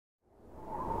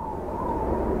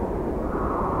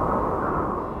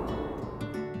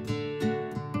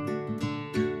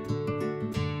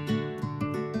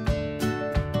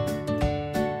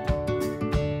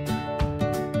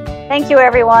Thank you,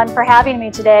 everyone, for having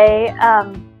me today.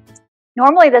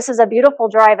 Normally, this is a beautiful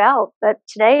drive out, but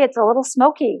today it's a little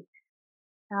smoky.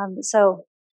 So,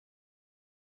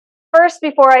 first,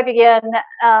 before I begin,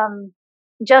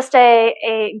 just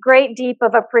a great deep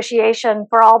of appreciation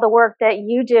for all the work that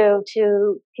you do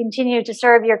to continue to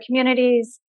serve your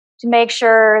communities, to make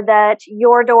sure that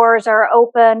your doors are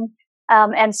open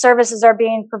and services are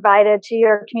being provided to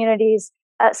your communities,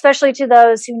 especially to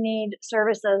those who need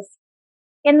services.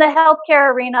 In the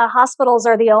healthcare arena, hospitals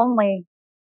are the only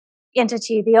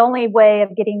entity, the only way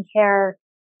of getting care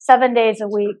 7 days a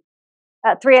week,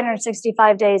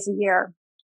 365 days a year.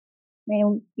 I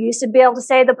mean, you used to be able to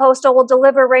say the postal will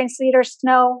deliver rain, sleet, or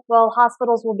snow. Well,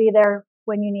 hospitals will be there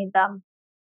when you need them.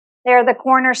 They are the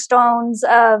cornerstones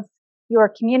of your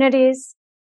communities.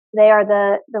 They are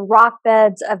the rock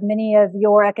beds of many of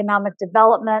your economic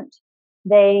development.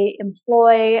 They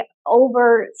employ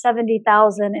over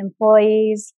 70,000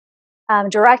 employees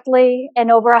directly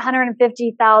and over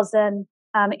 150,000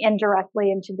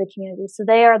 indirectly into the community. So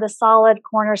they are the solid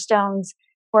cornerstones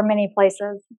for many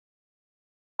places.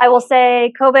 I will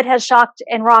say COVID has shocked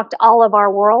and rocked all of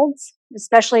our worlds,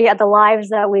 especially at the lives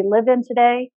that we live in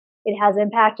today. It has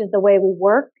impacted the way we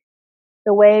work,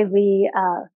 the way we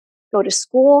go to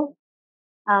school.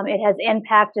 It has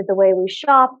impacted the way we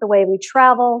shop, the way we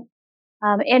travel,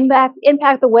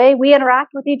 impact the way we interact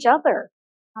with each other.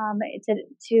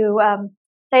 To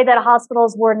say that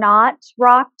hospitals were not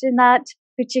rocked in that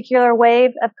particular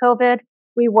wave of COVID,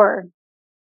 we were.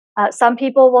 Some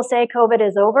people will say COVID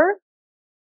is over.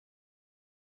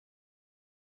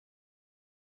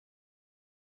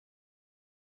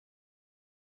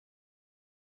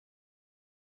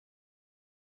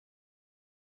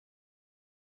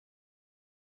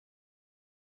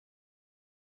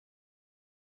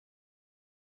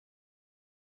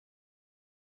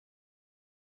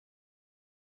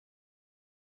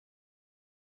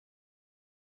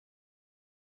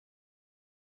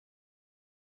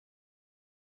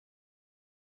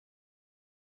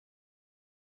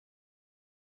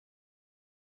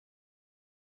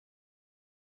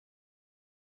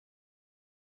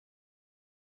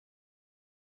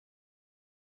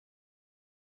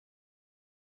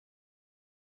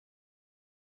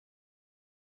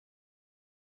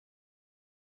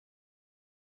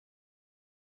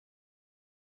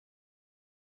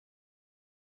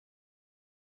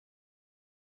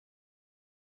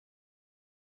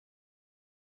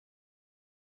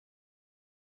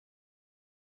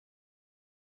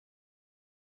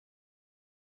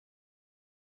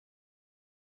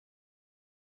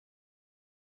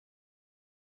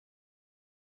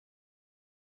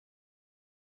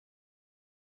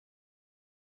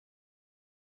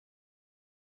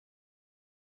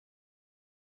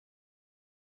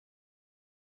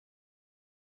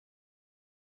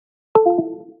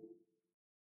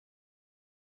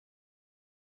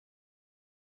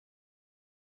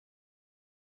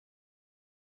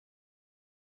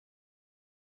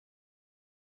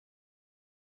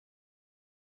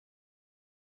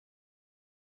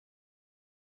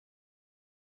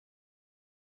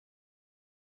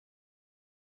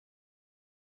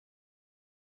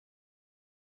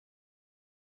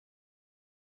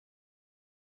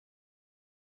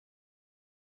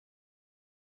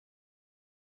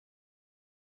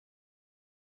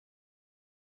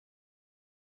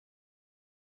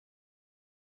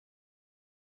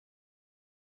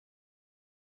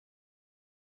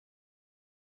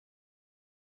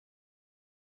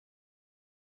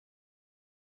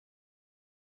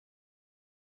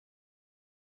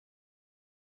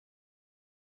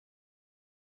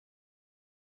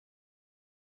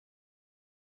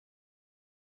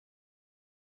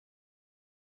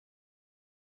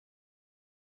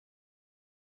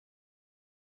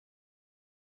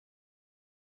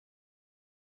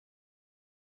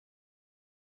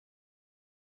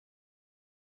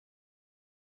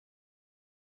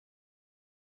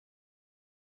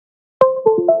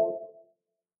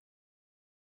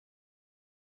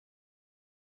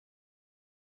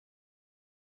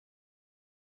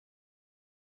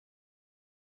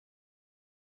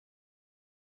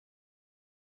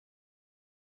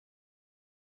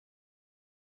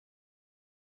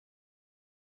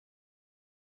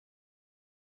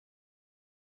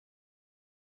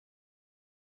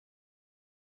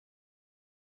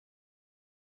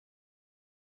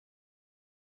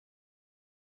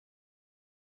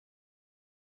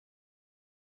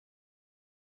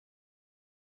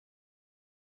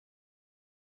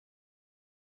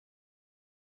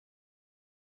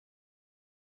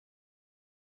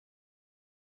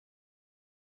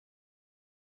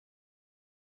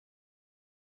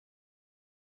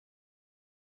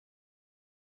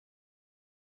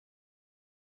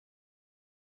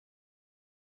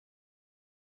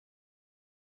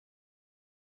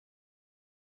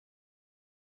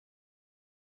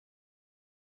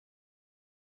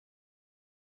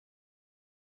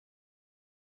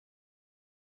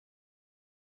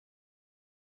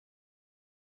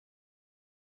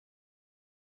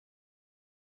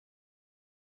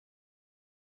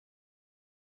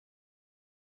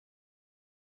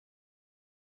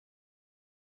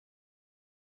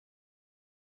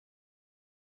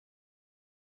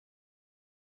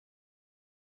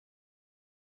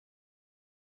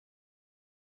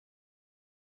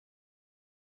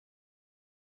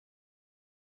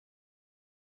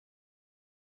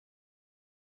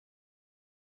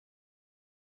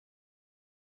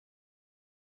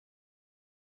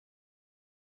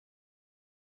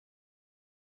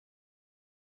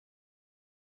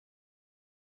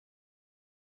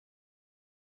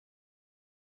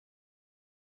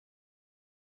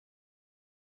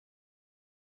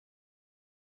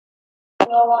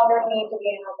 no longer need to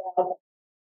be in a bed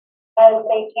because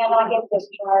they cannot get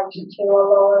discharged to a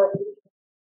lower,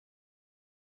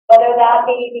 whether that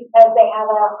be because they have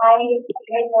a high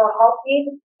behavioral health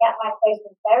need, can't find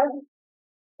placement there,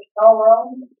 there's no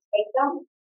room to take them.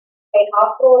 A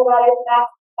hospital is at its max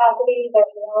capacity,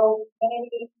 there's no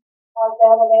community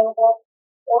bed available,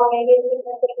 or maybe it's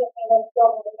because they just need a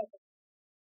skilled nursing facility.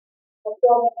 A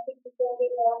skilled nursing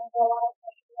facility that has a lot of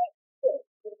pressure right too.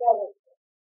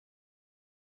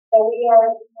 So we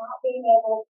are not being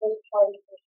able to discharge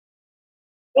patients.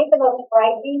 I think the most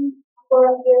frightening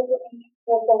number of years is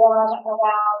the one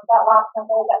around that last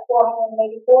number, that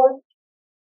 484.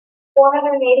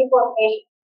 484 patients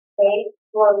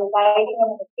who are residing in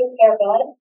an acute care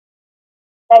bed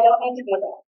that don't need to be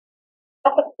there.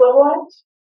 That's equivalent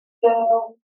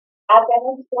to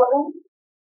Adventist Portland,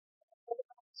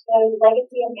 to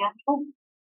Legacy and National.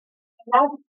 And that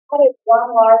is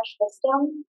one large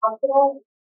system, hospital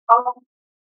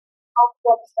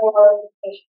for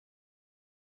patients.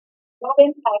 That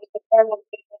impacts the care of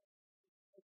patients.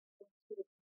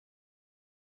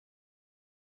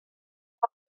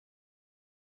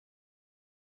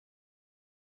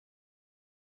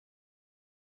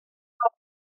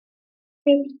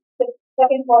 The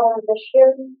second quarter of this year,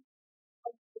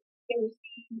 we've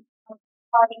seen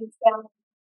findings down.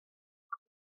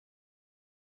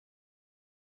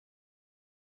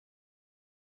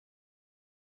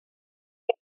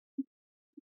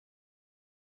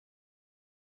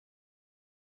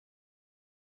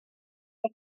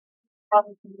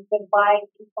 Goodbye.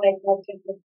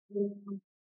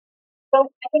 So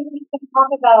I think we can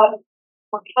talk about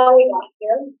how we got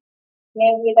here.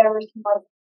 Maybe there were some more.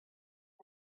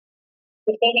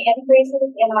 We've seen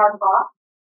increases in our costs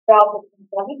throughout the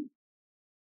pandemic.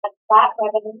 That's flat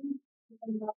revenue.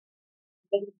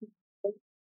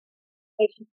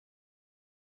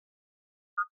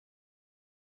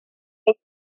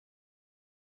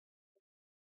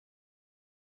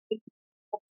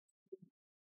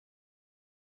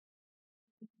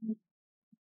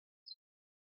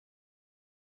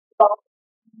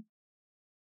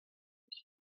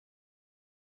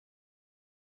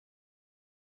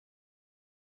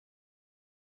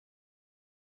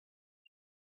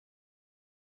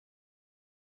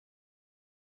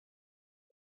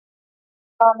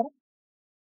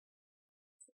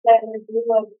 That review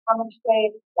of how much they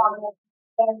want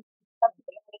to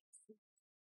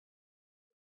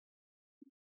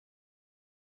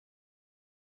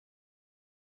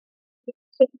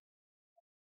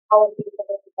policies of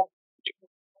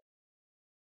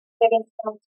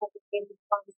the biggest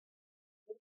funds.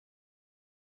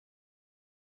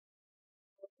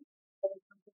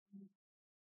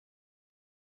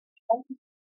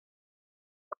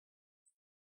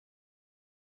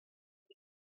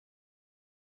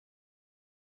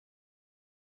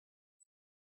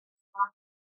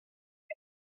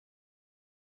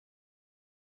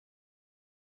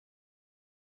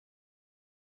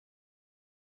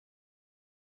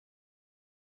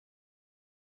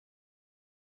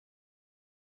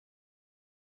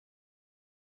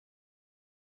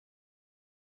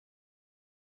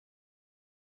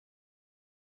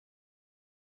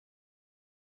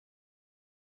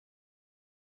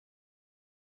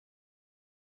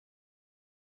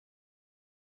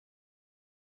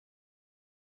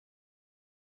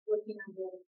 Working on the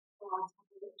last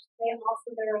couple of years. There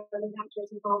are other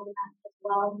factors involved in that as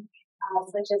well,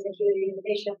 such as acuity of the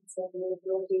patients and the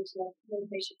ability to move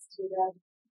patients to the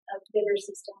bigger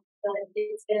system. But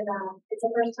it's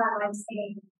the first time I'm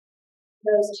seeing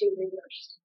those two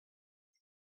reversed.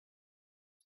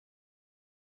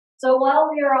 So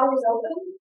while we are always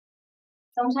open,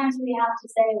 sometimes we have to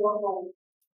say we're home.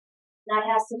 That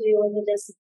has to do with the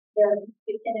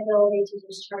inability to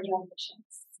discharge our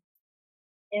patients.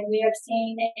 And we have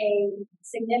seen a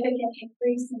significant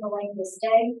increase in the length of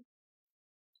stay.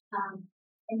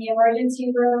 In the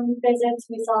emergency room visits,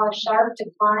 we saw a sharp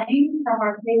decline from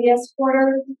our previous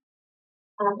quarter,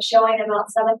 showing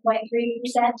about 7.3%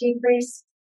 decrease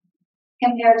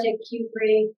compared to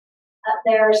Q3.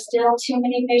 There are still too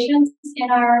many patients in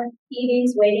our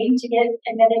EDs waiting to get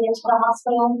admitted into the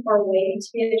hospital or waiting to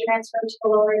be transferred to the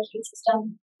lower acute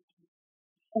system.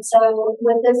 And so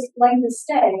with this length of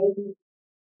stay,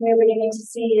 we're beginning to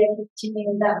see and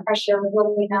continue that pressure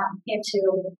building up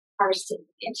into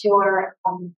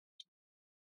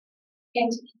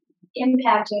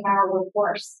impacting our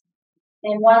workforce.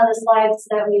 And one of the slides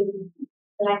that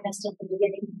I missed at the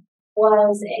beginning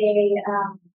was a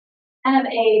kind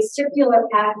of a circular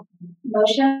path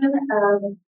motion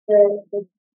of the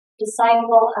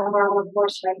cycle of our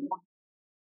workforce right now.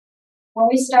 When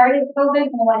we started COVID,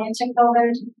 we went into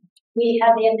COVID, we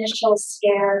had the initial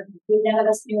scare. None of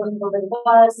us knew what COVID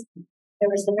was. There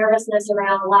was the nervousness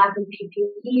around lack of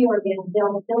PPE or the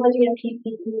availability of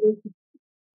PPE.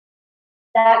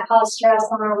 That caused stress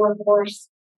on our workforce.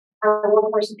 Our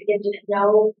workforce didn't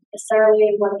know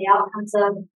necessarily what the outcomes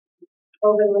of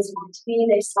COVID was going to be.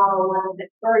 They saw a lot of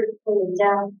it early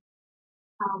death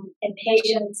and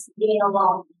patients being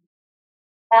alone.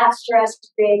 That stress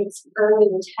created some early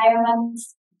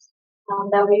retirements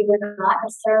that we were not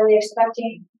necessarily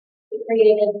expecting. It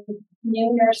created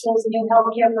new nurses, new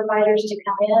healthcare providers to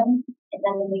come in and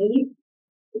then leave.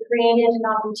 It created an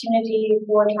opportunity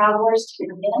for travelers to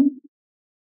come in.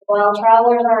 While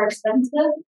travelers are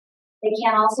expensive, they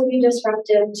can also be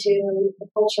disruptive to the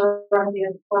culture of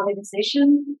the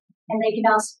organization, and they can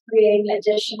also create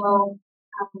additional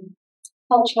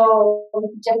cultural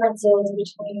differences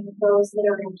between those that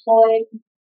are employed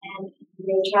and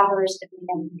the travelers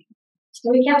coming in. So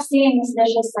we kept seeing this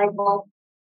vicious cycle.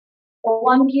 The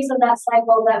one piece of that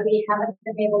cycle that we haven't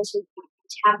been able to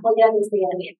tackle yet is the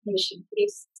education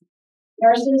piece.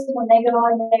 Nurses, when they go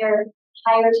in there,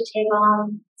 hired to take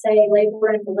on, say, labor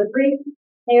and delivery,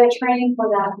 they are trained for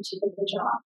that particular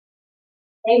job.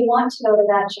 They want to go to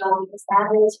that job because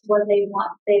that is what they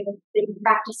want. They've been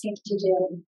practicing to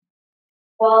do.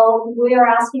 Well, we are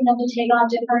asking them to take on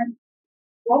different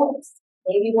roles.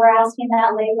 Maybe we're asking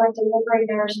that labor and delivery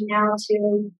nurse now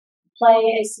to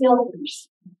play a skilled nurse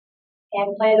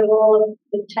and play the role of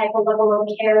the type of level of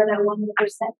care that one would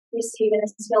receive in a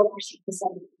skilled nursing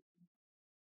facility.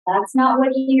 That's not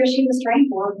what he or she was trained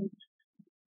for.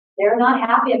 They're not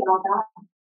happy about that.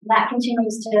 And that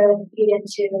continues to feed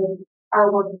into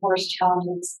our workforce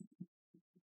challenges.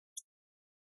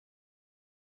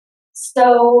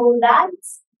 So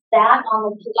that's that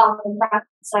on the practice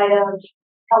side of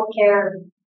healthcare,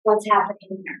 what's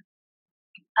happening there.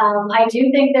 I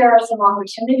do think there are some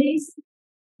opportunities.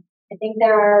 I think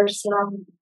there are some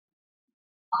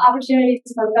opportunities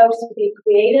for folks to be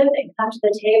creative and come to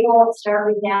the table and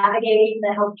start navigating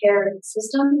the healthcare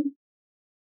system.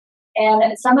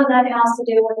 And some of that has to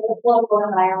do with the political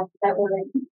environment that we're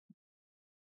in.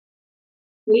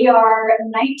 We are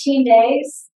 19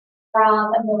 days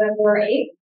from November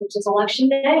 8th, which is election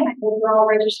day, and I hope you're all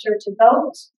registered to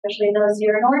vote, especially those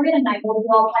here in Oregon, and I hope you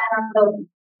all plan on voting.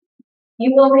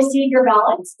 You will receive your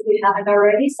ballots if you haven't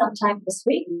already sometime this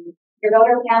week. Your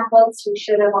voter pamphlets you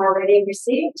should have already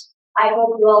received. I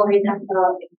hope you all read them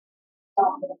thoroughly.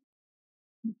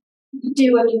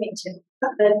 Do what you need to,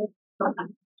 but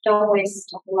don't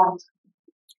waste a lot of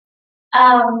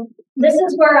time. This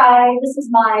is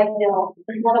my bill,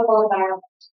 the political environment.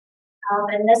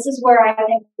 And this is where I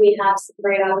think we have some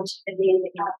great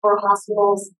opportunity for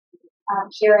hospitals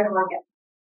here in Oregon.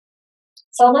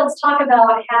 So let's talk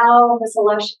about how this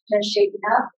election is shaping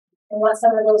up and what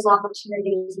some of those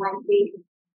opportunities might be.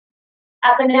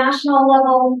 At the national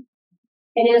level,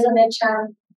 it is a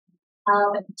midterm.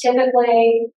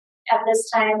 Typically, at this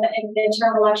time, a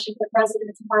midterm election for the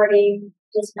president's party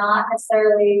does not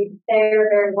necessarily fare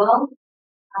very well.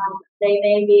 They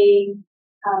may be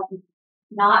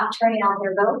not turning out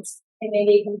their votes. They may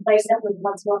be complacent with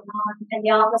what's going on. And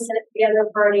the opposite, the other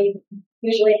party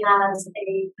usually has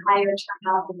a higher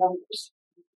turnout of voters.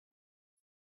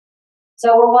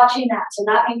 So we're watching that. So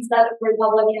that means that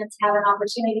Republicans have an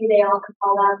opportunity. They all can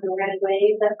call out the red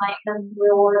wave that might come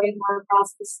through Oregon or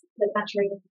across the country.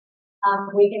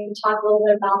 We can talk a little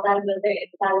bit about that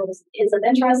if that is of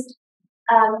interest.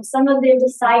 Some of the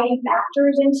deciding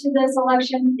factors into this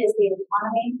election is the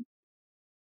economy.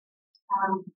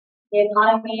 The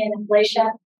economy and inflation.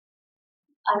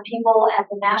 People at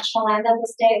the national and at the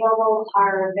state level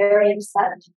are very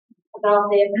upset about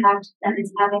the impact that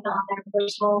it's having on their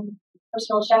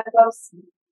personal checkbooks.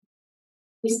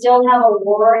 We still have a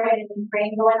war in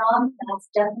Ukraine going on. That's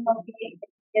definitely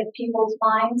in people's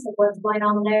minds of what's going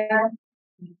on there.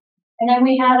 And then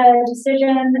we had a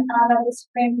decision of the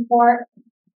Supreme Court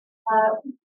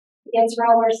against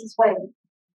Roe versus Wade.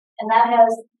 And that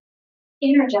has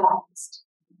energized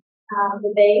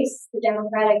the base, the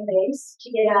Democratic base,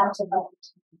 to get out to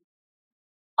vote.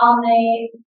 On the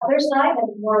other side,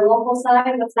 the more local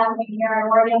side, what's happening here in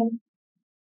Oregon,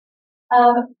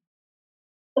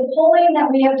 the polling that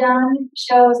we have done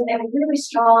shows a really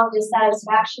strong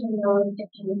dissatisfaction in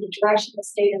the direction the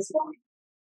state is going.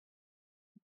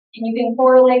 And you can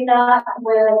correlate that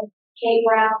with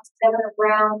Governor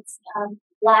Brown's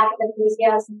lack of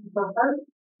enthusiasm for her.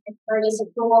 And her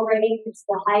disapproval rating is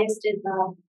the highest in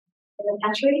the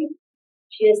country.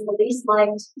 She is the least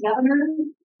liked governor,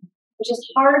 which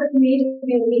is hard for me to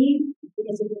believe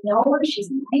because if you know her, she's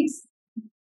nice.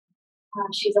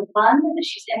 She's a fun,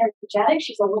 she's energetic,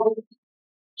 she's a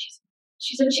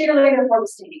cheerleader for the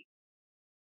state.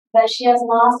 But she has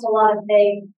lost a lot of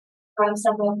faith from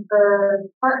some of her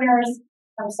partners,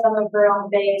 from some of her own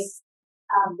base,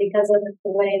 because of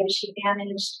the way that she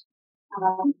managed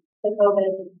the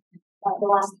COVID, the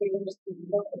last 3 years of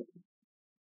COVID.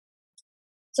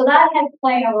 So that had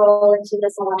played a role into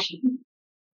this election.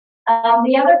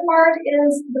 The other part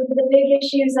is the big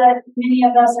issues that many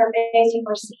of us are facing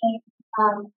or seeing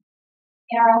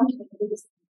in our own communities.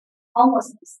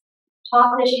 Homelessness,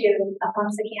 top issue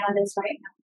amongst the candidates right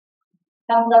now.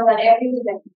 Comes up at every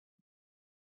debate.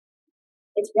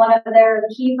 It's one of their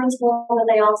key principles that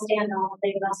they all stand on when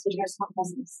they must address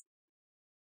homelessness.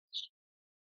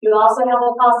 You also have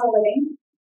the cost of living.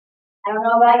 I don't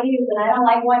know about you, but I don't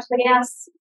like going to the gas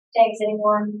tanks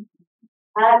anymore.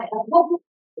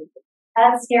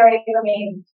 That's scary for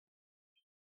me.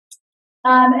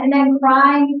 And then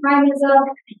crime is up.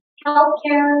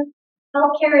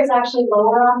 Healthcare is actually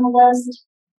lower on the list.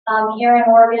 Here in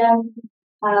Oregon,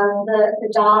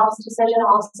 the jobs decision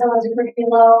also is pretty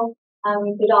low.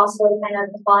 You could also kind of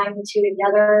combine the two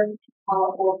together,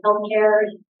 healthcare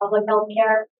and public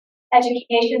healthcare.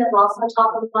 Education is also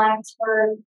top of mind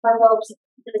for folks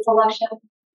for this election,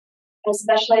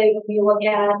 especially when you look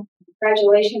at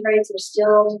graduation rates are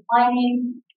still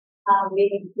declining.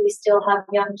 We still have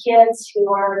young kids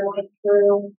who are going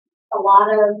through a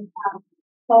lot of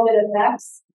COVID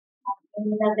effects,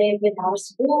 meaning that they've been out of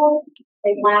school,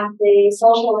 they lack the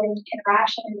social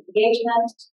interaction and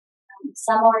engagement.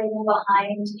 Some are even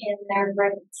behind in their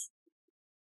grades.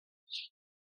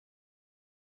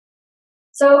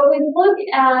 So if we look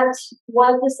at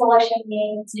what this election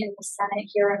means in the Senate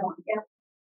here in Oregon,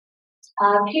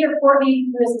 Peter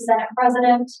Courtney, who is the Senate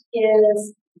president,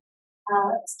 is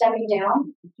stepping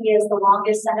down. He is the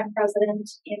longest Senate president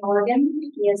in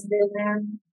Oregon. He has been there,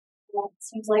 it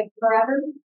seems like forever,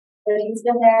 but he's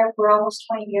been there for almost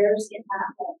 20 years in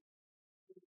that role.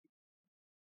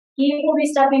 He will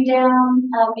be stepping down.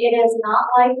 It is not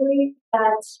likely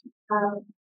that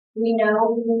we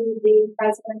know who the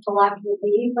president-elect will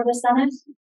be for the Senate,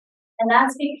 and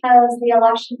that's because the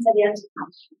elections have yet to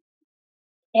come.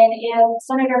 And if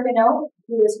Senator Pinot,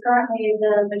 who is currently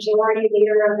the majority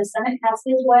leader of the Senate, has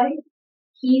his way,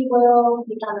 he will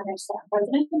become the next Senate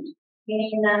president,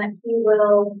 meaning that he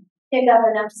will pick up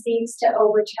enough seats to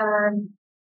overturn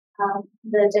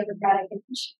the Democratic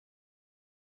convention.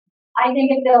 I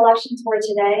think if the elections were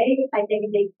today, I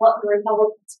think the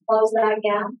Republicans close that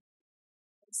gap.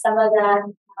 Some of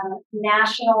that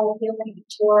national feeling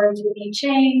towards we need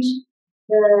change,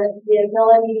 the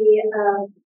ability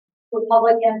of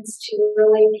Republicans to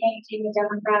really paint a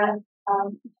Democrat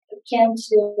akin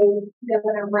to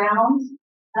Governor Brown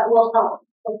will help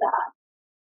with that.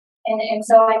 And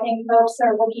so I think folks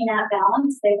are looking at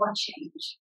balance. They want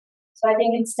change. So I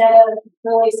think instead of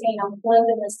really seeing a flip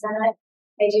in the Senate,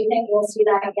 I do think we'll see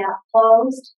that gap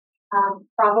closed,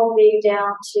 probably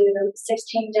down to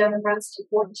 16 Democrats to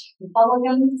 14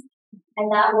 Republicans.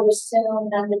 And that would assume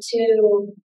that the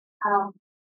two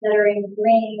that are in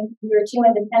green, your two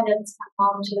independents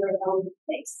come home to their Republican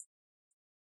base.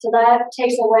 So that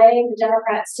takes away the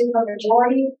Democrat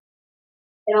supermajority.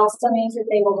 It also means that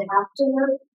they will have to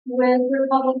work with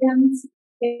Republicans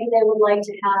if they would like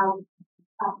to have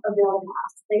a bill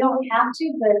passed. They don't have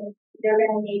to, but they're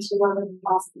going to need to work with the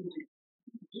Boston.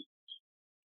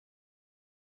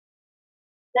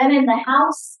 Then in the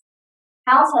House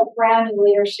had brand new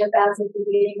leadership as of the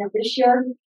beginning of this year,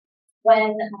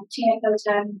 when Tina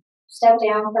Kotek stepped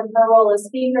down from her role as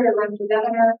Speaker to run for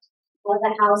governor.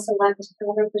 The House elected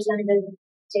Representative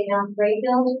Dan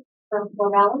Rayfield from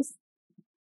Corvallis.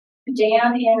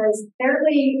 Dan is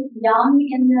fairly young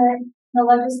in the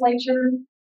legislature.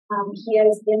 He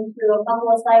has been through a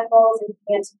couple of cycles and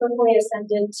he has quickly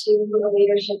ascended to a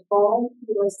leadership role.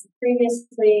 He was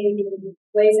previously the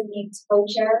Ways and Means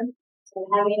co-chair, so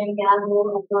having a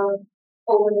gavel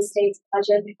over the state's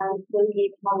budget would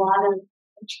give him a lot of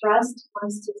trust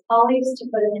amongst his colleagues to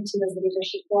put him into this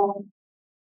leadership role.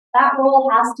 That role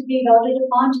has to be voted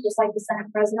upon, just like the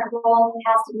Senate President role. It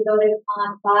has to be voted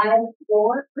upon by the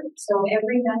floor. So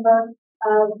every member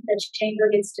of the chamber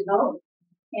gets to vote,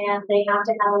 and they have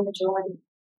to have a majority.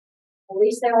 At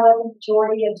least there was a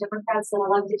majority of Democrats that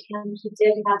elected him. He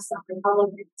did have some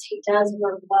Republicans. He does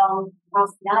work well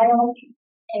across the aisle,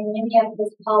 and many of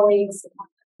his colleagues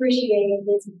appreciate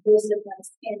his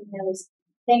inclusiveness in his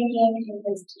thinking, in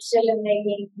his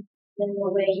decision-making, in the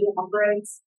way he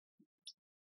operates.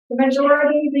 The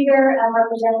majority leader,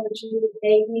 Representative Julie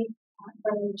Bailey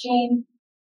from Eugene,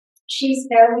 she's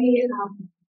fairly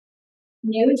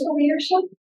new to leadership.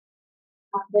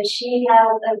 But she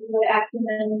has a good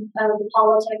acumen of the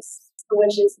politics,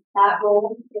 which is that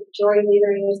role. The majority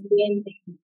leader is being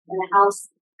in the House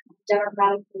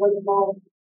Democratic political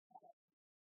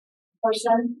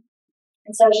person.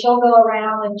 And so she'll go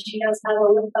around and she knows how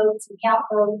to lift votes and count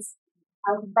votes,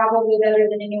 probably better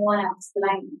than anyone else that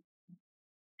I know.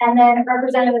 And then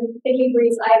Representative Vicki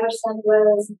Breeze Iverson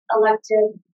was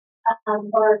elected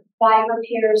or by her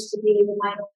peers to be the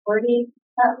minority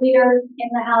leader in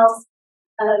the House.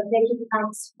 Vicki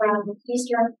comes from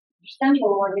Eastern Central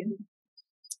Oregon.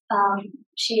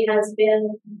 She has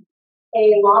been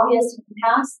a lobbyist in the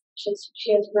past.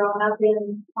 She has grown up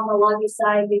on the lobby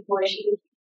side before she became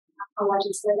a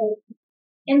legislator.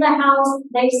 In the House,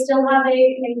 they still have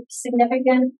a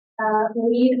significant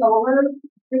lead over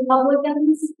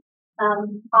Republicans.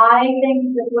 I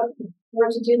think that if we were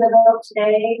to do the vote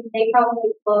today, they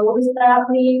probably close that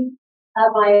lead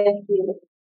by a few.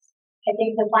 I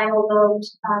think the final vote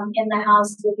in the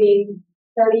House will be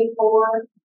 34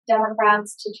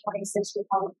 Democrats to 26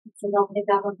 Republicans, and they'll pick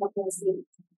up a couple of seats.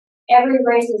 Every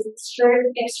race is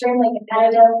extremely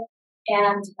competitive,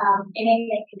 and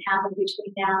anything can happen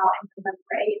between now and November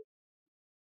 8th.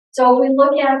 So if we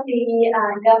look at the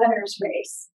governor's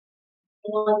race,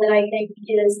 the one that I think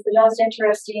is the most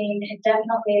interesting and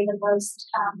definitely the most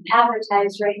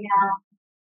advertised right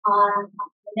now on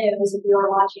the news, if you are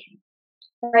watching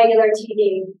regular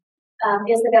TV,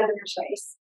 is the governor's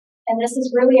race. And this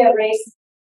is really a race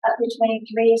between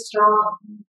three strong,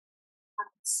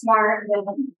 smart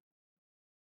women.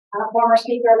 Former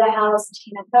Speaker of the House,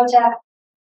 Tina Kotek,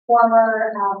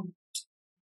 former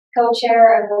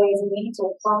co-chair of the Ways and Means,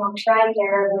 or former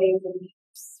tri-chair of Ways and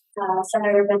Means,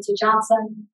 Senator Betsy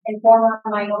Johnson, and former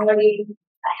minority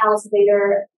House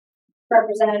leader,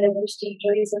 Representative Christine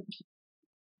Dreesen.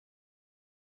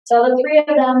 So the three of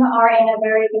them are in a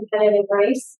very competitive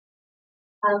race.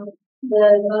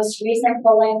 The most recent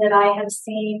polling that I have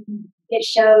seen, it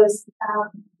shows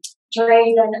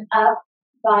Dreesen up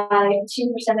by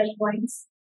 2 percentage points.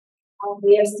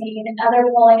 We have seen other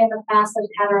polling in the past that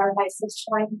had her up by 6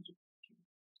 points.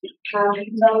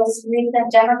 Most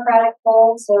recent Democratic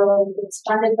poll, so it's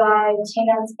funded by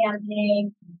Tina's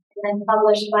campaign and then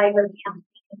published by her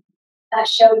campaign, that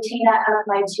showed Tina up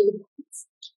by 2 points.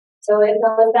 So it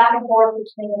goes back and forth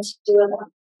between the two of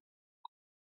them.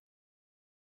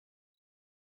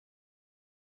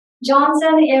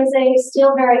 Johnson is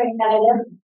still very competitive.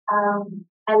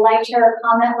 I liked her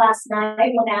comment last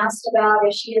night when asked about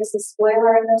if she is the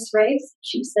spoiler in this race.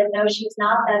 She said, no, she's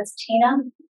not. That's Tina.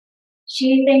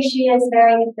 She thinks she is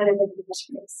very competitive in this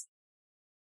race.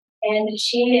 And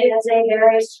she is a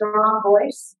very strong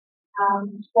voice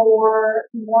for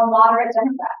more moderate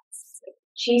Democrats.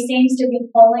 She seems to be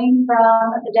pulling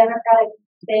from the Democratic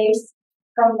base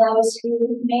from those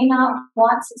who may not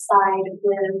want to side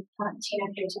with Tina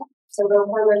Kotek, so go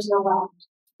further to the left.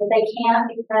 But they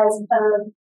can't because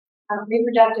of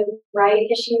reproductive right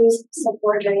issues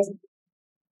support Dreesen.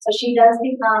 So she does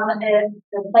become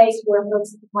a place where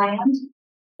folks land.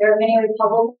 There are many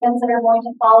Republicans that are going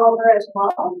to follow her as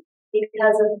well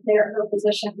because of her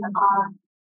position on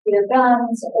either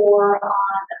guns or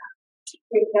on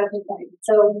reproductive rights.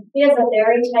 So it is a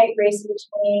very tight race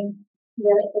between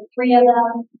the three of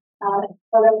them.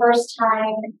 For the first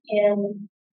time in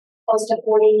close to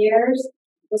 40 years,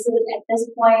 at this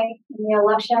point in the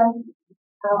election,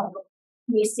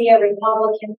 we see a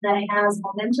Republican that has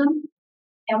momentum,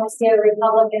 and we see a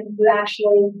Republican who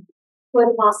actually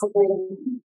could possibly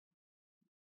win.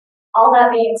 All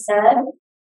that being said,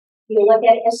 you look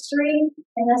at history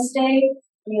in the state,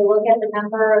 and you look at the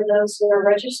number of those who are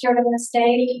registered in the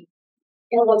state,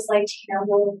 it looks like Tina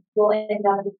will end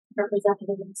up as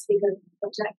representative and speaker of the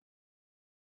project.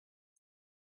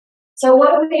 So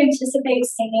what do we anticipate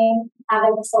seeing out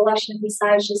of this election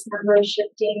besides just numbers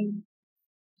shifting?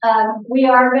 We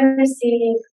are going to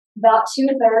see about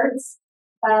 2/3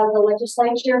 of the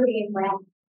legislature being run.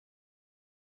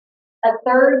 A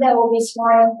third that will be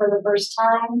sworn for the first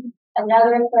time,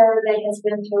 another third that has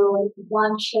been through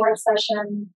one short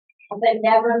session, but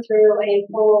never through a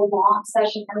full long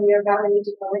session that we are about ready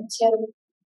to go into,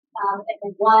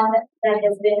 and one that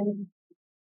has been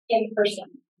in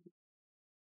person.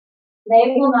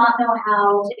 They will not know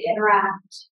how to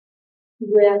interact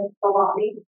with the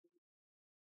lobby.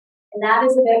 And that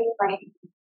is a big frightening.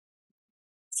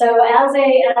 So as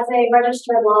a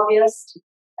registered lobbyist,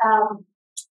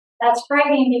 that's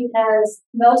frightening because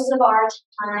most of our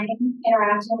time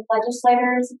interacting with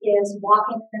legislators is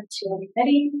walking them to a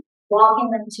committee,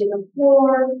 walking them to the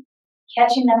floor,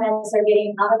 catching them as they're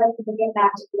getting out of it and getting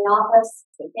back to the office.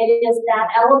 It is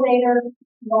that elevator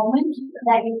moment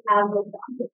that you have with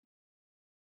them.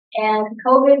 And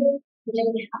COVID, we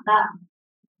didn't have that.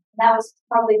 That was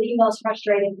probably the most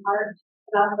frustrating part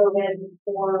about COVID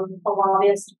for a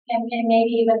lobbyist and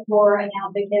maybe even for an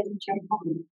advocate in general,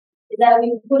 is that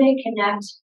we couldn't connect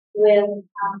with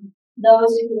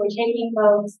those who were taking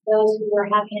votes, those who were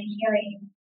having a hearing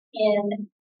in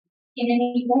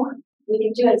any form. We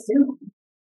could do it Zoom,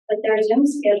 but their Zoom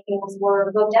schedules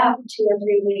were booked out for 2 or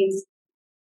 3 weeks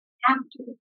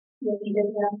after we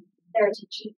needed their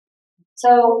attention.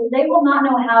 So they will not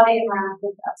know how to interact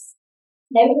with us.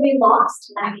 They will be lost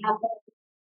in that Capitol,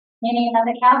 meaning that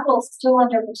the Capitol is still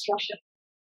under construction.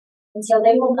 And so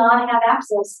they will not have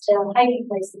access to hiding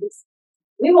places.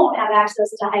 We won't have access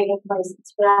to hiding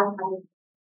places for that matter.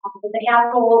 But the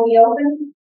Capitol will be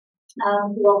open.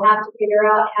 We'll have to figure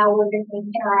out how we're going to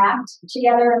interact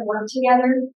together and work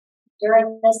together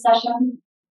during this session.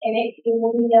 And it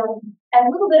will be a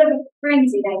little bit of a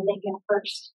frenzy, I think, at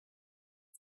first.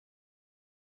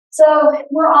 So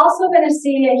we're also going to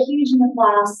see a huge new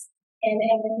class, and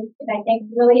I think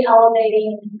really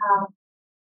elevating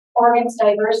Oregon's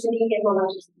diversity in the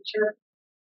legislature.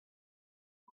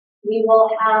 We will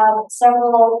have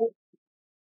several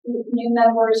new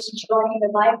members joining the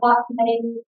BIPOC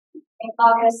committee and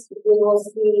caucus. We will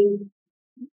see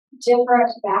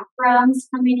different backgrounds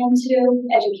coming into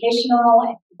educational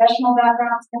and professional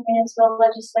backgrounds coming into the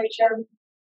legislature.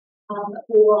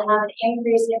 We will have an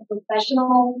increase in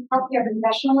healthcare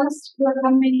professionalists who are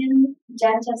coming in,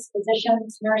 dentists,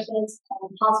 physicians, nurses,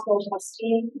 hospital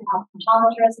trustees, and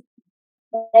optometrists.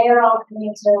 They are all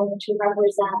coming to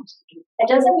represent. It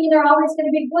doesn't mean they're always going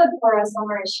to be good for us on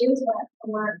our issues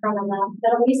when we're in front of them,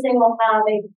 but at least they will have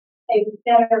a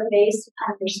better based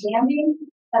understanding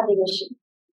of the issue.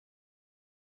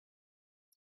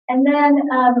 And then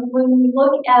when we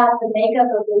look at the makeup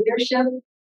of leadership,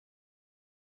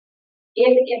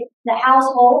 if the House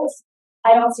holds,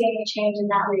 I don't see any change in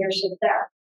that leadership there.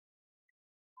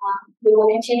 We will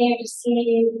continue to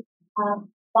see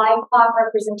BIPOC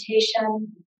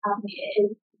representation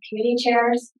in committee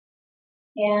chairs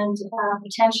and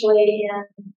potentially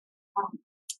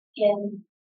in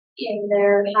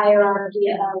their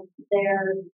hierarchy of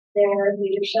their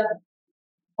leadership.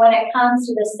 When it comes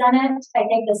to the Senate, I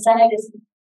think the Senate is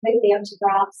completely up to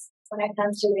grasp when it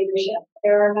comes to leadership.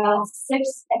 There are about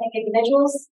 6, I think,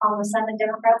 individuals on the Senate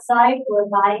Democrat side who are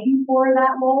vying for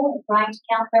that role and trying to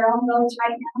count their own votes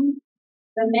right now.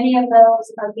 But many of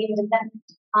those are being dependent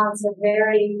on some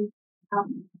very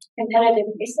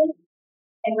competitive races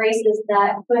and races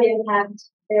that could impact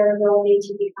their ability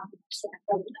to become Senate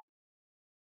president.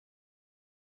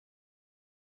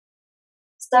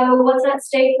 So what's at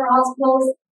stake for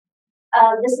hospitals?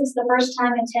 This is the first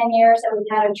time in 10 years that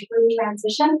we've had a true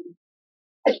transition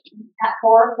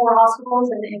for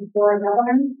hospitals and for a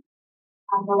governor.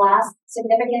 The last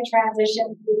significant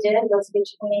transition we did was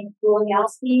between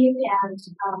Kulagowski and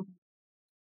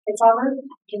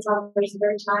Kitzhaber's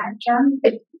third term.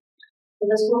 So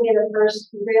this will be the first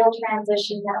real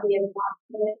transition that we have gone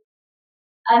through.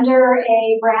 Under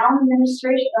a Brown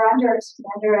administration, or under a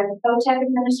Kotek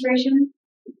administration,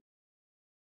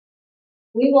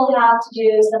 we will have to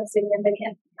do some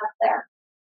significant up there.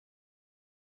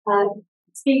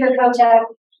 Speaker Kotek,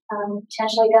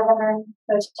 potentially Governor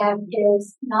Kotek,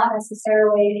 is not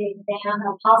necessarily a fan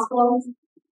of hospitals.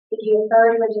 If you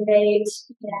heard her debate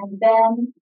in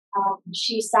Bend,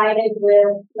 she sided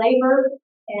with labor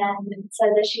and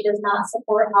said that she does not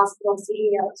support hospital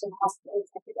CEOs and hospital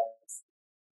executives.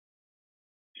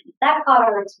 That caught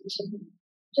our attention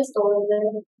just a little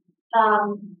bit.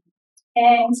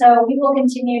 And so we will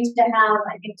continue to have,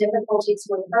 I think, difficulties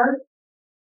with her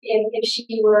if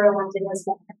she were elected as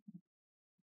governor.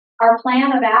 Our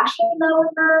plan of action, though,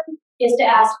 with her is to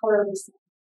ask for a resign.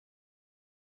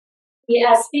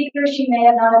 As Speaker, she may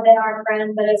have not been our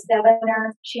friend, but as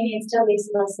Governor, she needs to at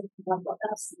least listen to work with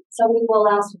us. So we will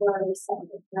ask for a resign.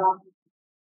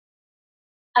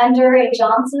 Under a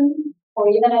Johnson or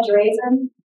even a Drazen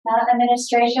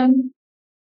administration,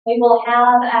 we will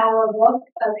have our book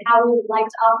of how we would like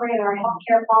to operate our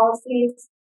healthcare policies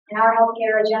and our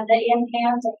healthcare agenda in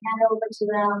hand to hand over to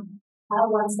them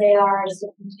once they are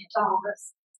assumed into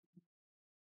office.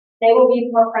 They will be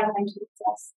more friendly towards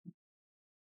us.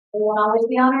 They won't always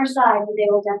be on our side, but they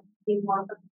will definitely be more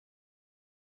friendly.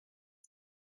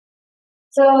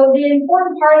 So the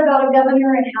important part about a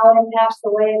governor and how it impacts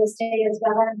the way the state is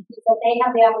governed is that they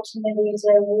have the opportunity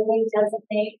to really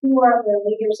designate who are the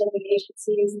leaders of the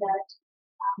agencies that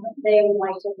they would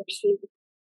like to oversee.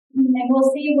 And we'll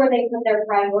see where they put their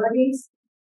priorities.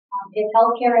 If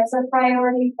healthcare is a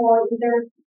priority for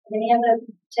either many of the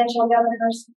potential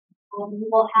governors, you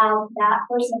will have that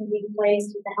person be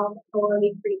placed with the health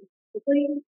authority pretty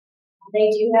quickly.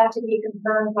 They do have to be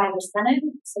confirmed by the Senate,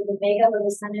 so the makeup of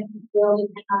the Senate will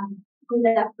depend on who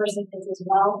that person is as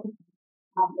well.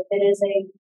 If it is a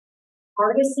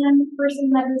partisan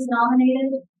person that is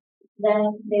nominated,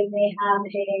 then they may have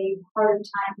a harder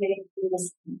time getting through the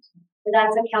Senate. But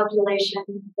that's a calculation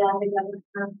that the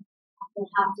governor will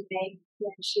have to make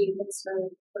when she looks for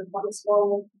what's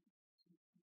forward.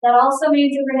 That also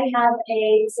means we're going to have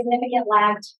a significant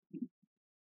lag.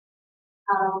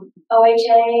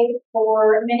 OHA,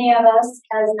 for many of us,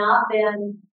 has not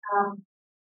been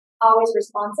always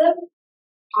responsive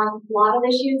on a lot of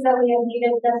issues that we have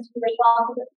needed them to be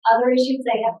responsive. Other issues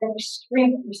they have been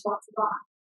extremely responsive on.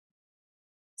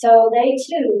 So they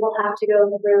too will have to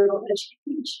go through a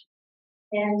change.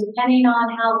 And depending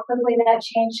on how quickly that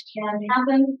change can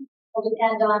happen will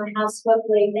depend on how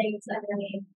swiftly things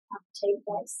underneath take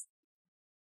place.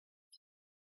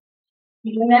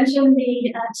 You mentioned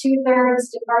the 2/3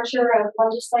 departure of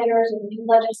legislators and new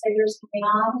legislators coming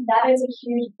on. That is a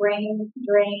huge brain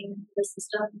drain for the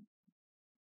system.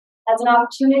 That's an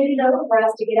opportunity, though, for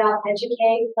us to get out and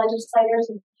educate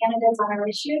legislators and candidates on our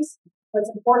issues,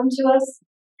 what's important to us,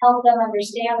 help them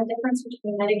understand the difference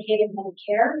between Medicaid and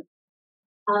Medicare.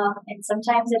 And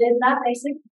sometimes it is that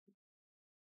basic.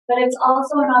 But it's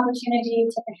also an opportunity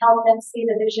to help them see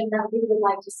the vision that we would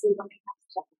like to see when it comes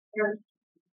to healthcare,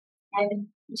 and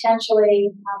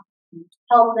potentially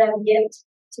help them get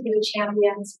to be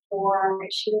champions for our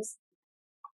issues.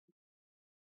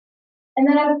 And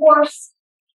then, of course,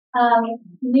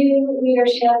 new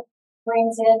leadership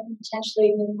brings in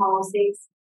potentially new policies.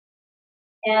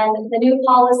 And the new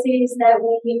policies that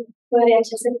we would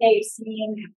anticipate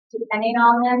seeing, depending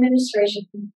on the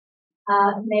administration,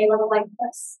 may look like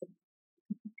this.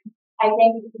 I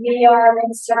think we are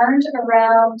concerned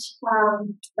around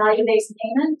value-based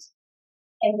payment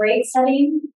and rate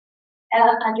setting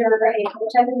under a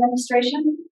HOTEP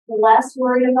administration. Less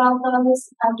worried about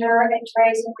those under a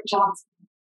Trace or Johnson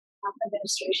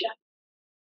administration.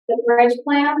 The bridge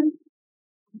plan,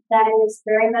 that is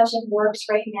very much in works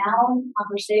right now,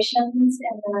 conversations,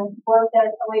 and the work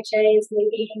that OHA is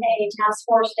leading a task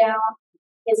force down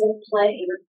is in play.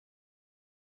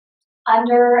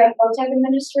 Under a HOTEP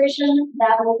administration,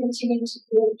 that will continue to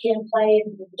be in play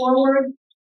and move forward.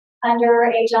 Under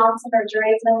a Johnson or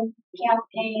Drazen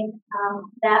campaign,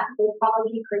 that will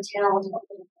probably be curtailed.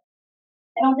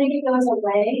 I don't think it goes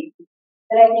away,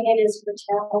 but I think it is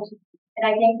curtailed. And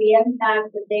I think the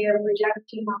impact that they are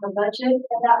projecting on the budget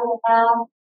that will have,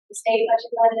 the state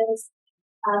budget that is,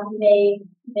 may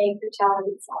curtail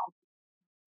itself.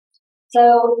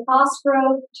 So cost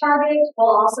growth target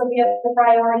will also be a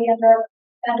priority under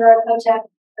a HOTEP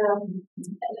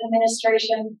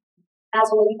administration, as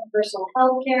will universal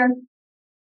health care,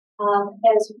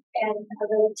 and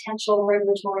other potential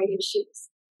regulatory issues.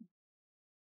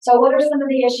 So what are some of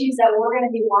the issues that we're going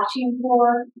to be watching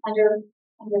for under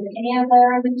any of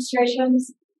their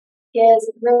administrations?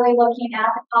 Is really looking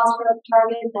at the cost growth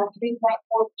target, that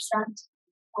 3.4%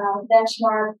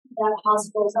 benchmark that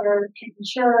hospitals are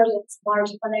insured, it's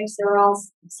large clinics, they're all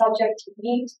subject to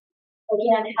meet.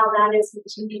 Again, how that is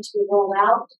continuing to be rolled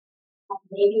out,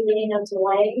 maybe getting a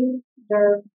delay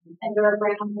under a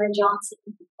Brown or Johnson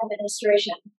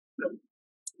administration.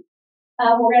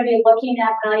 We're going to be looking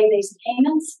at value-based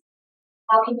payments.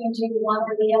 How can you do one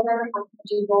or the other? How can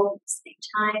you do both at the same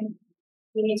time?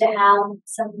 We need to have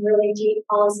some really deep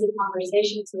policy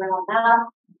conversations around that.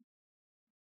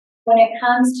 When it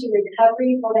comes to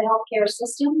recovery for the healthcare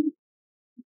system,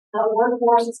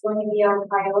 workforce is going to be our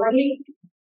priority,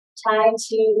 tied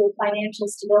to the financial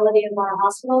stability of our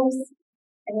hospitals.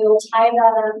 And we will tie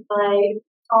that up by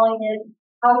calling it,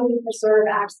 how do we preserve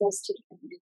access to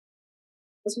care?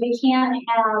 Because we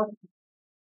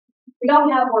don't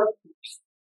have workforce.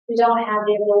 We don't have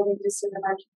the ability to serve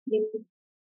our community.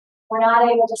 We're not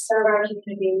able to serve our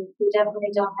community. We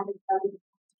definitely don't have the.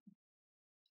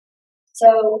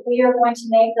 So we are going to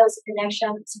make those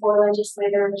connections for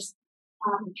legislators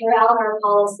throughout our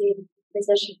policy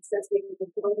positions as we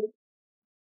move forward.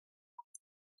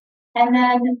 And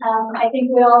then I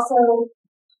think we also,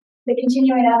 the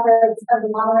continuing efforts of the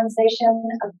modernization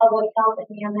of public health and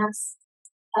EMS.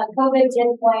 COVID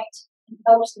did point and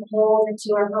poke some holes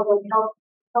into our public health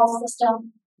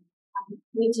system.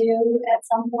 We do at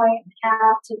some point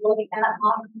have to look at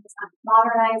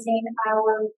modernizing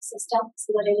our system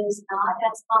so that it is not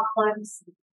as complex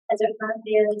as it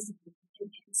currently is. And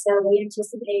so we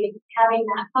anticipate having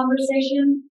that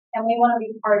conversation, and we want to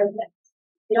be part of it.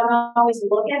 We don't always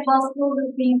look at hospitals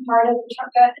as being part of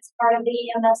the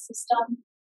EMS system,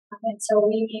 and so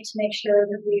we need to make sure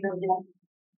that we are there.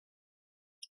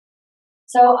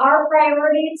 So our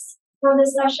priorities for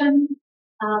this session,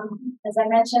 as I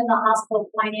mentioned, the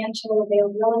hospital financial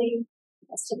availability,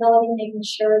 stability, making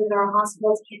sure that our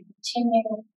hospitals can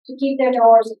continue to keep their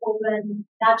doors open,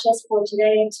 not just for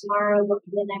today and tomorrow, but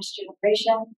for the next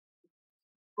generation.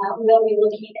 We'll be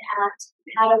looking at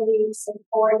how do we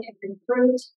support and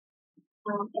recruit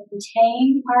and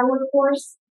retain our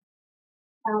workforce,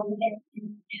 and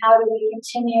how do we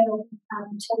continue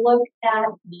to look at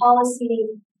policy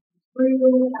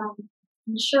through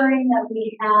ensuring that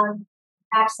we have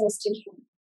access to care.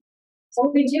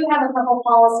 So we do have a couple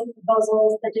policy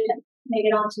proposals that didn't make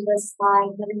it onto this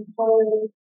slide that include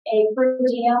a per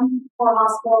diem for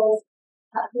hospitals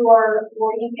who are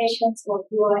warding patients or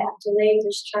who have delayed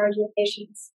discharge of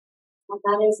patients.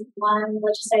 That is one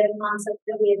legislative concept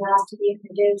that we have asked to be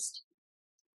introduced.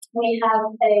 We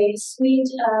have a suite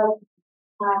of,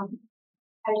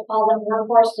 I call them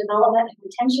workforce development and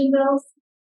retention bills.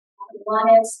 One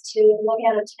is to look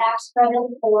at a tax credit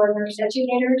for nurse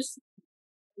educators.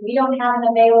 We don't have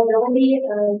an availability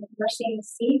of nursing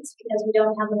seats because we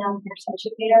don't have enough nurse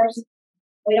educators.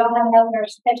 We don't have enough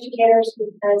nurse educators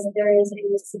because there is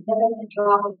a significant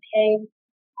drop in pay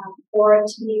for it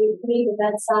to leave the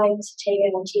bedside to take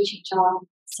a teaching job.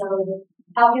 So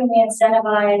how can we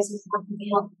incentivize, how can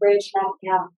we help bridge that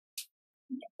gap?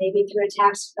 Maybe through a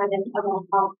tax credit that will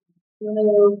help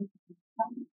move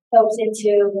folks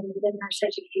into the nurse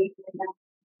education.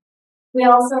 We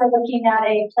also are looking at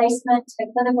a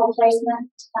clinical placement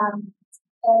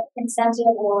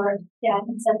incentive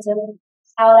incentive.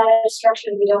 How that is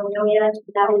structured, we don't know yet.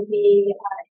 That would be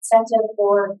an incentive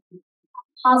for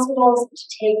hospitals to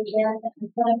take in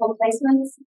clinical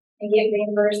placements and get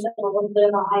reimbursed at a little bit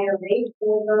of a higher rate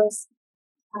for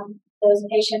those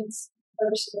patients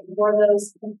versus for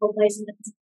those clinical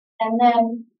placements. And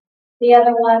then the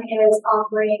other one is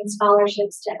offering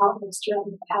scholarships to help bolster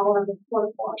our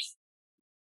workforce.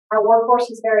 Our workforce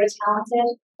is very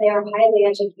talented. They are highly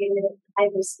educated and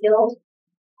highly skilled.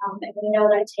 And we know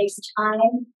that it takes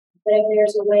time, but if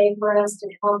there's a way for us to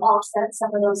help offset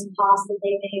some of those costs that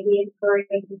they may be incurring,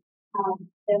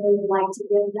 then we would like to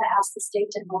be able to ask the state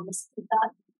to help us with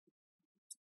that.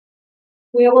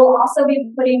 We will also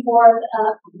be putting forth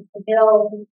a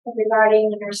bill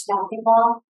regarding the nurse staffing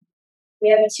law. We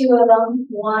have two of them.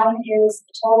 One is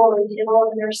the total repeal of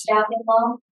the nurse staffing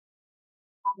law.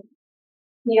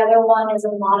 The other one is a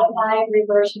modified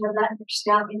reversion of that nurse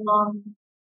staffing law.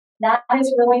 That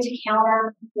is really to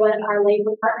counter what our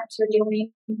labor partners are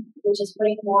doing, which is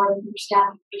putting more in their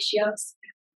staffing ratios.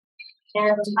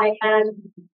 And I had,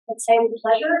 let's say, the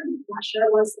pleasure, I'm not sure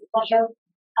it was the pleasure,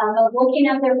 of looking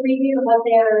at their preview of what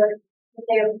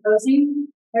they're proposing.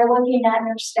 They're looking at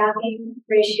nurse staffing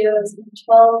ratios in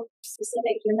 12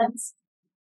 specific units.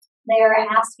 They are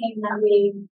asking that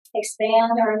we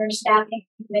expand our nurse staffing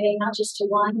committee, not just to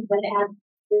one, but add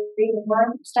 3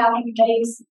 more staffing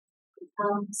committees.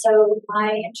 So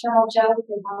my internal joke,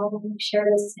 and I'll share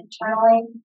this internally,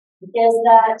 is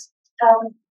that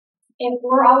if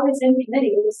we're always in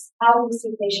committees, how do we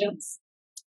see patients?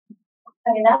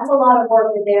 I mean, that's a lot of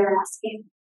work that they're asking.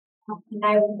 And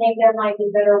I think there might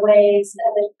be better ways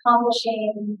of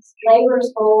accomplishing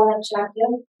labor's goal and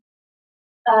objective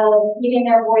of getting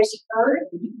their voice heard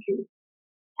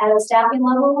at a staffing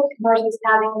level versus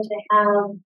having to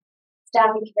have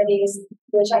staffing committees,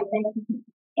 which I think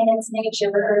in its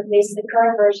nature, or at least the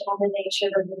current version of the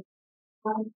nature,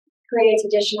 creates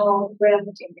additional rift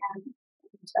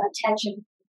and tension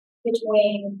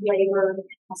between labor and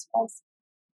hospitals.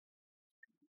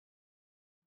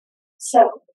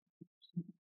 So,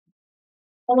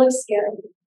 it looks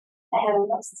scary ahead of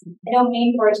us. I don't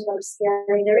mean for it to look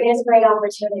scary. There is great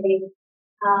opportunity,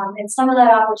 and some of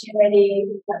that opportunity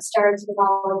starts with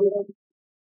all of you.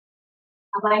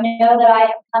 I know that I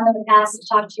have come in the past to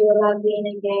talk to you about being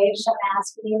engaged. I'm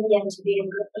asking you again to be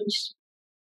engaged.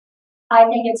 I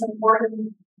think it's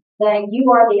important that you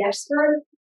are the expert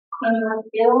in your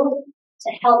field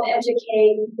to help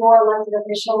educate your elected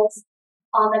officials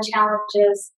on the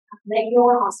challenges that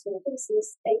your hospital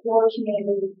faces, that your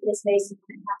community is facing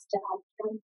and has to help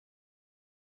them.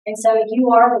 And so you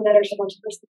are the better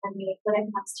spokesperson than me when it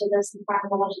comes to this in front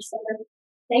of the legislature.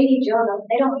 They need your vote.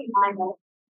 They don't need my vote.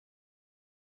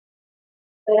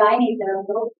 But I need their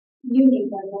vote. You need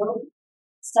their vote.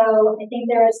 So I think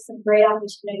there is some great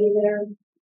opportunity there.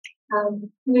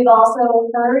 We've also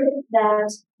heard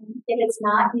that if it's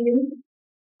not you,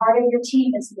 part of your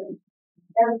team is good.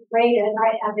 They're great at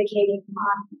advocating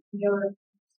on your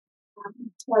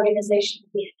organization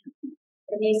at the end.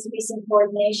 There needs to be some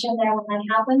coordination there when that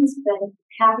happens, but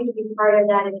happy to be part of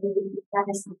that if that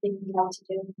is something you'd like to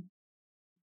do.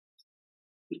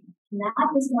 And that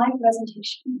is my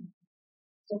presentation.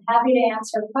 So happy to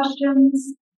answer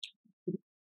questions,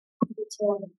 happy to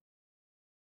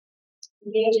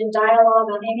engage in dialogue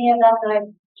on any of that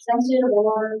I've presented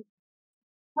or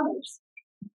others.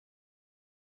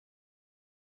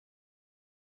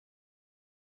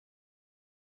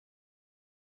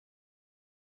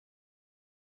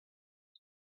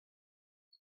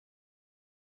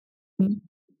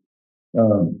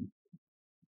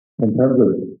 In terms of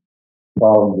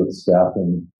problems with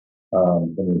staffing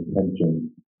and retention,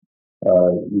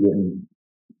 you didn't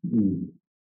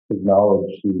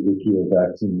acknowledge the issue of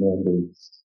vaccine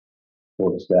mandates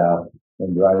for staff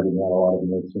and driving out a lot of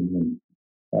nursing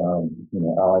and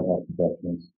allied health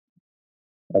professionals.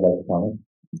 I'd like to comment.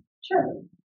 Sure.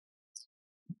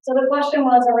 So the question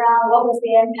was around what was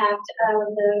the impact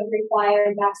of the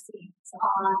required vaccines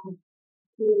on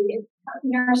the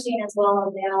nursing as well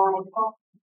as the allied health.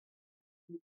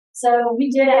 So we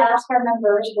did ask our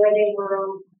members where they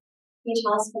were. Each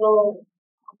hospital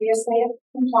obviously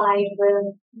complied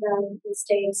with the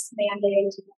state's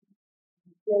mandate,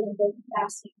 the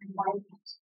vaccine requirement.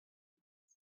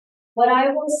 What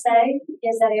I will say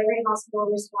is that every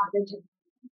hospital responded to.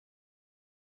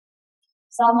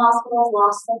 Some hospitals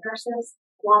lost some nurses,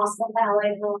 lost some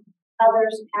allied health,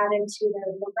 others added to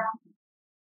their program.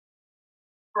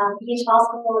 Each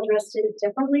hospital addressed it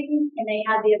differently, and they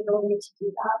had the ability to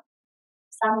do that.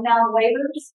 Some found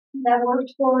waivers that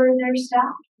worked for their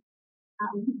staff.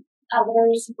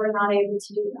 Others were not able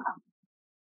to do that.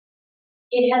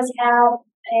 It has had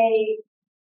a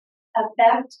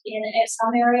effect in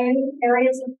some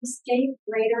areas of the state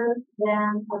greater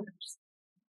than others.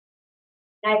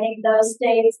 And I think those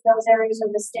areas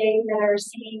of the state that are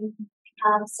seeing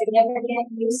significant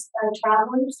use of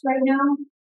travelers right now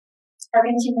are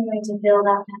continuing to fill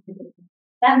that mandate.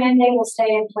 That mandate will stay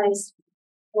in place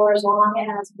for as long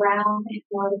as Brown and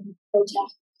Northern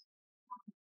protect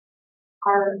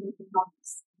are in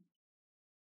office.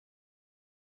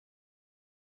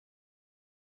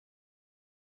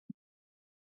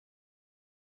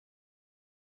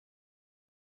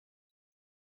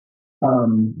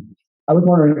 I was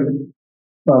wondering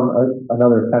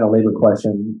another kind of labor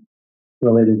question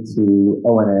related to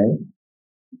ONA.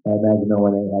 I imagine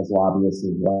ONA has lobbyists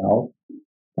as well.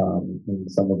 In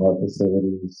some of our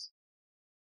facilities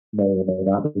may or may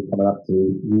not be coming up to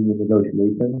union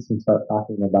negotiations and start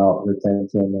talking about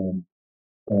retention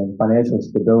and financial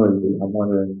stability. I'm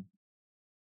wondering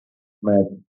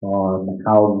on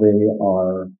how they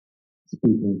are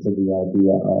speaking to the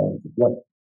idea of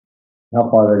how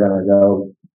far they're going to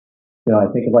go. I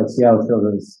think of like Seattle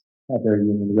Children's at their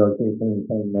union negotiation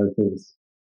paying nurses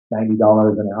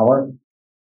 $90 an hour.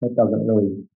 That doesn't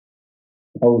really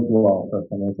pose well for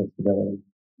financial stability.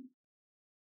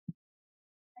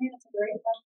 I think that's a great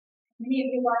question. Many of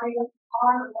you already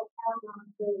are or have gone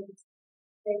through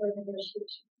labor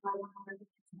negotiations.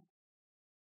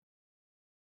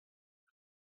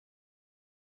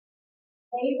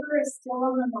 Labor is still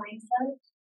in the mindset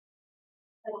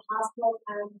that hospitals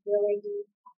have really deep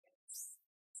pockets.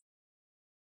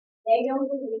 They don't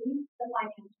believe the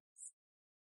financials.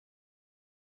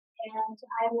 And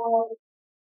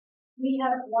we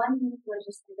have one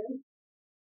legislator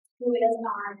who is an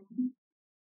RN.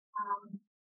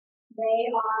 They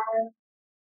are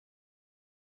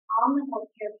on the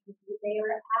healthcare community. They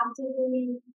are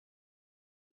actively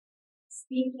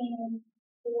speaking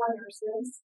for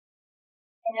nurses.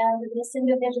 And this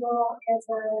individual is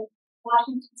a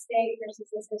Washington State Nurses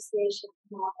Association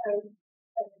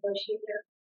negotiator.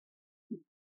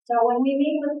 So when we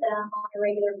meet with them on a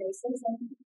regular basis, and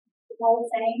the whole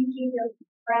saying, keep your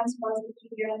friends close and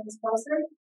keep your enemies closer,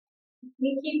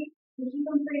 we keep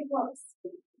them pretty close.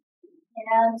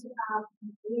 And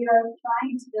we are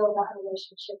trying to build that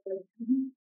relationship with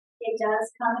him. It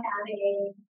does come at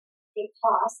a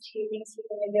cost. He thinks he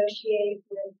can negotiate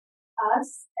with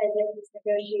us as if he's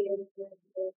negotiating with the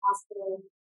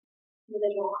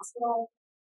individual hospital.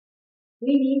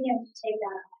 We need him to take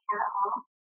that hat off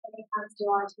when he comes to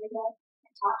our table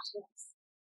and talk to us.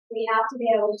 We have to be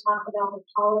able to talk about the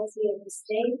policy of the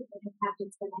state and the impact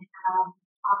it's going to have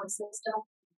on the system.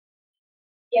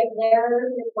 If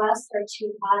their requests are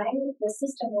too high, the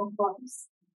system will close.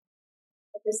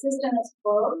 If the system is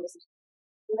closed,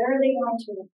 where are they going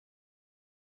to?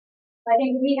 I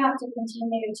think we have to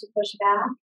continue to push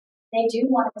back. They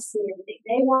do want to see everything.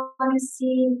 They want to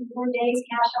see 4 days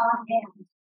cash on hand.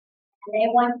 And they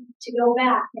want to go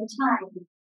back in time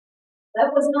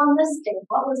What was it on this day?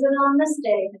 What was it on this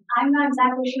day? I'm not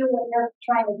exactly sure what they're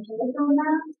trying to do from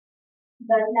that,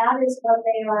 but that is what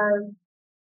they are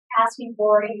asking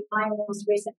for in my most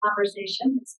recent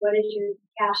conversation. It's what is your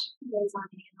cash days on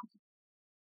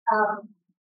hand?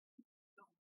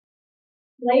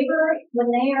 Labor,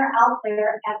 when they are out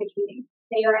there advocating,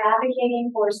 they are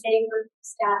advocating for safer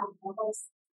staffing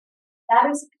levels. That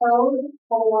is code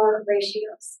for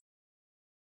ratios.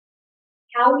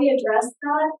 How we address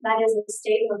that is a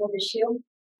state level issue.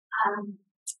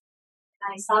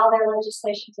 I saw their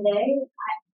legislation today.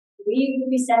 We will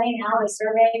be sending out a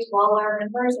survey to all our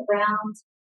members around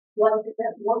what it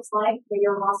looks like for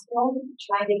your hospital,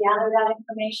 trying to gather that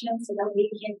information so that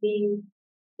we can be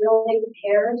really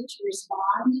prepared to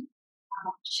respond,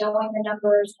 showing the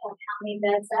numbers of how many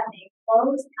beds that may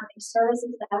close, how many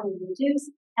services that we reduce,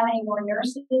 how many more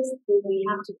nurses do we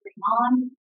have to bring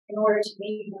on in order to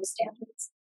meet those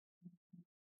standards.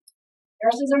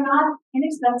 Nurses are not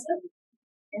inexpensive,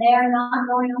 and they are not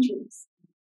going on trees.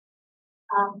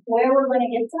 Where we're going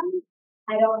to get them,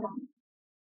 I don't know.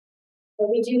 But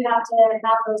we do have to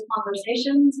have those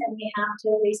conversations, and we have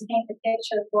to at least paint the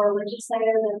picture for a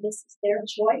legislator that this is their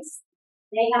choice.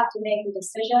 They have to make a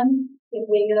decision if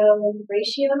we go with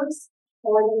ratios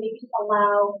or do we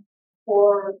allow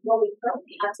for what we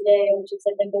currently have today, which is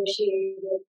a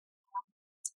negotiated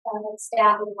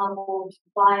staffing level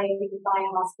by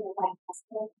hospital by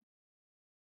hospital.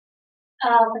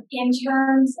 In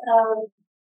terms of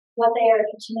what they are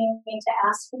continuing to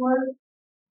ask for,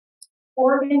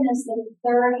 Oregon is the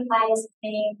third highest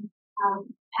paying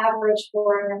average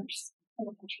foreigners in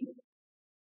the country.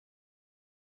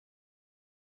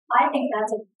 I think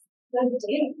that's a good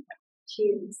data to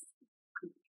use.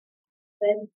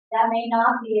 But that may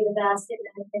not be the best in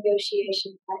the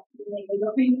negotiations that we may be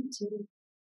going to.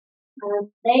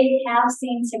 They have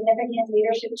seen significant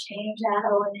leadership change at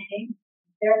ONA.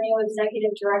 Their new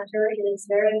executive director is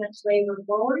very much labor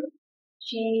forward.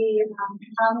 She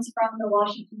comes from the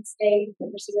Washington State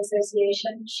Nurses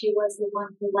Association. She was the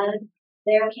one who led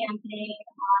their campaign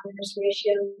on nurse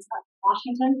ratios of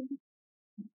Washington.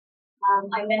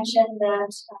 I mentioned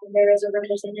that there is a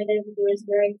representative who is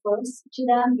very close to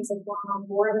them. He's a former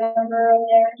board member of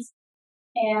theirs.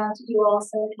 And you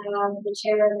also have the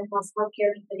chair of the House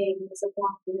Healthcare Committee, who is a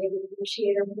former labor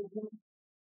negotiator with them.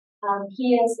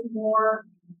 He is more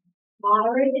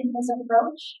moderate in his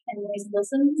approach and always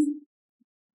listens.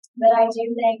 But I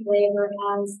do think labor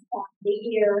has the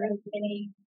ear of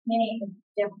many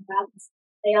Democrats.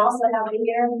 They also have the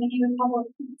ear of many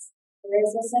Republicans. There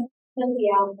is a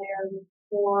sympathy out there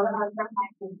for our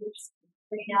frontline workers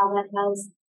right now that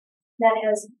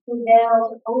has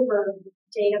prevailed over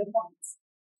data points.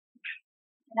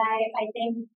 And I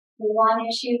think the one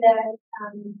issue that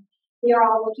we are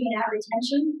all looking at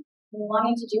retention and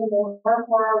wanting to do more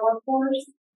for our workforce.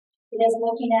 It is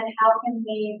looking at how can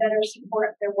we better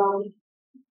support their well-being.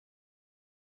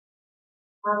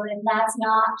 And that's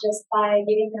not just by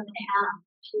giving them an app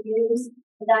to use,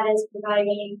 but that is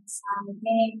providing some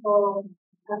meaningful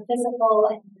physical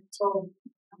and mental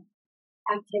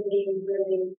activity,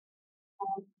 really,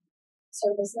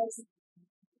 services.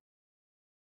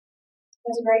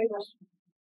 That's a great question.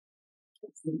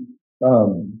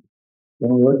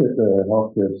 When we look at the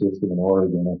healthcare system in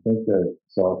Oregon, I think that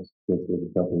saw statistics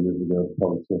a couple of years ago,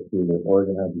 published history, that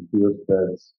Oregon has the fewest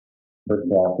beds per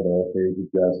capita age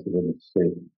adjusted in the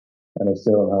state. And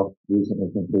Asylum Health recently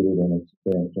completed an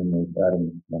expansion of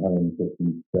adding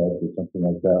 150 beds or something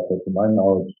like that. But to my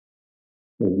knowledge,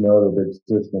 there's no other big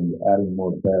system adding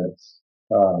more beds.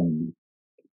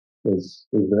 Is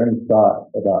there any thought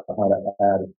about how to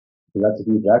add? Because that's a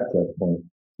huge access point.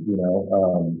 A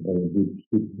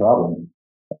huge problem.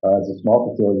 As a small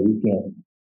facility, we can't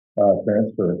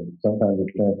transfer. Sometimes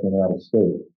we're transferring out of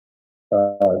state.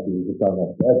 You're just talking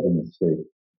about beds in the state.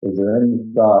 Is there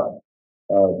any thought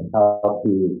of how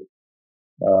to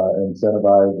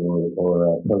incentivize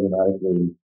or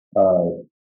programmatically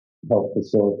help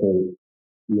facilitate,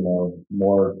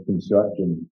 more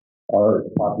construction? Our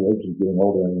population is getting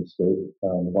older in the state. A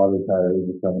lot of retirees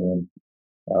are coming in.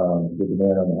 The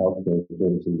demand on the healthcare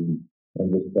services and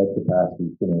just bed capacity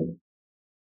is going to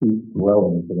keep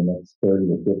growing for the next 30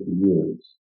 to 50 years.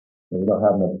 And we don't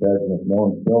have enough beds, and if no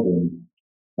one's building,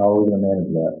 how are we going to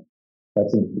manage that?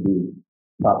 That seems to be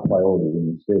top priority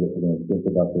in the state if we're going to think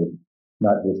about this,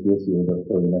 not just this year, but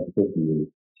for the next 50 years.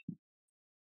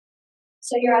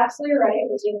 So you're absolutely right.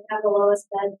 We do have the lowest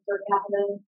bed per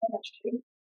capita in the country.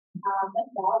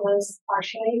 That was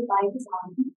partially by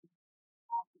design.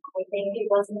 I think it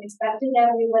wasn't expected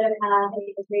that we would have had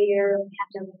a 3-year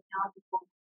pandemic now.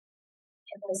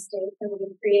 in the state that would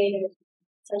have created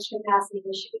such capacity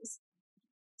issues.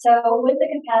 So with the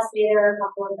capacity, there are a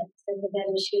couple of things. In the bed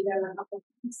issue, there are a couple of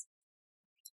things.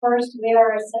 First, we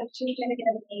are a certificate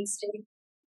of need state.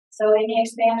 So any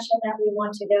expansion that we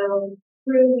want to go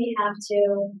through, we have to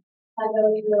go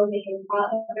through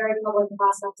a very public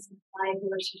process and apply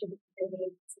for a certificate of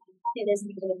need. It is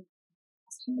needed.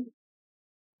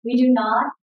 We do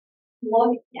not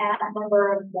look at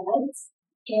number of beds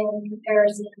in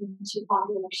comparison to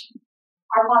population.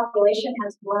 Our population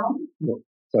has grown.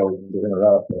 So to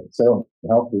interrupt, Salem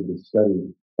Health did this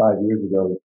study 5 years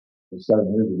ago, or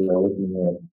 7 years ago, looking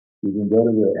at, you can go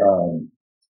to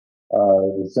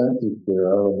the Census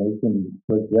Bureau and they can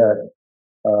project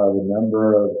the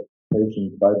number of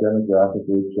patients by demographic,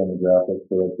 age demographic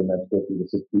for like the next 50 to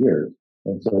 60 years.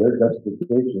 And so their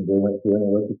justification, they went through and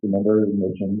they looked at the number of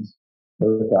admissions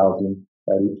per 1,000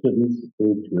 at each of these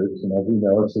age groups. And as we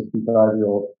know, a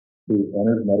 65-year-old who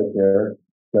enters Medicare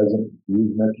doesn't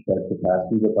use much bed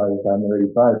capacity, but by the time they're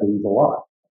 85, they use a lot.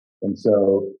 And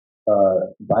so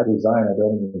by design, I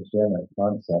don't understand that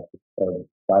concept of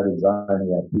by design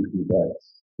we have too few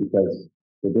beds, because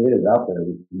the data is out there.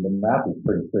 The math is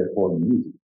pretty straightforward and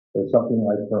easy. There's something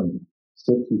like from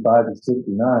 65 to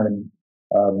 69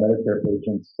 Medicare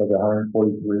patients, like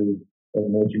 143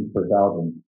 admissions per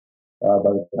 1,000.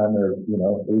 By the time they're 80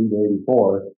 to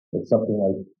 84, it's something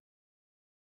like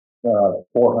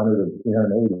 400 or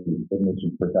 380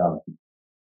 admissions per 1,000.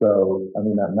 So I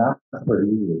mean that math is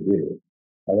pretty easy to do.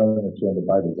 I don't understand it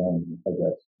by design, I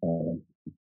guess.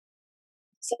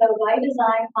 So by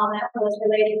design comment was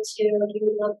related to, if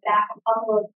you look back a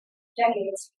couple of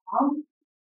decades now,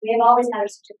 we have always had a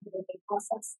certificate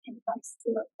process in place.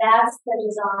 So that's the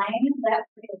design that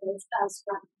prohibits us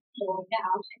from going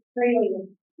out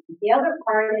freely. The other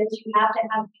part is you have to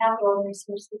have capital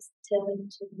resources to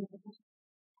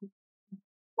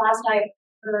last I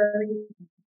heard,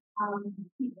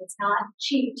 it's not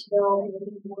cheap to build a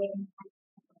building.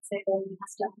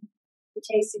 It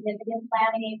takes significant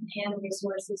planning and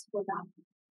resources for that.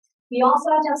 We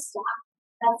also have to have staff.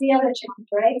 That's the other challenge,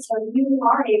 right? So you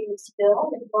are able to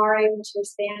build, if you are able to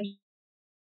expand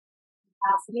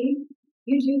capacity,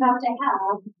 you do have to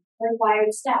have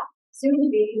required staff. Soon to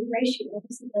be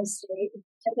ratios in the state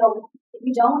to build it. If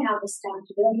you don't have the staff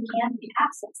to build, you can't be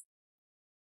accessed.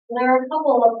 There are a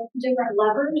couple of different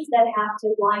levers that have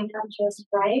to line up just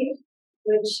right,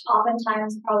 which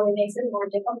oftentimes probably makes it more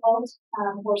difficult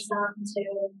for some to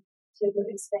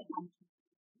expand.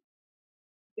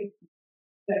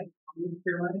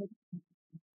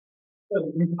 So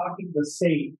in talking to the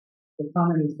state, the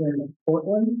comment has been that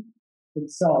Portland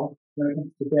itself, when it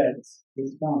comes to beds,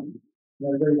 is fine.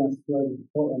 Everybody wants to go to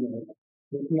Portland area.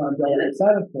 If you want to go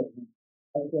outside of Portland,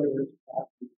 that's where there's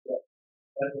capacity to go.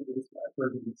 That's what this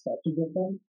version is such a good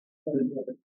thing.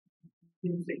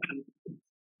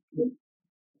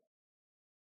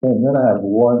 And then I have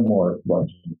one more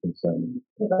question concerning.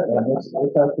 Let's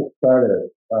have to start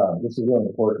it. This is really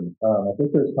important. I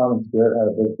think there's Common Spirit had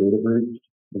a big data breach.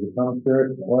 Was it Common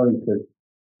Spirit? One of these kids,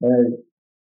 and it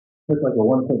took like a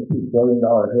 $1.2 billion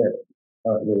hit,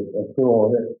 a cruel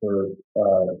hit for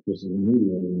just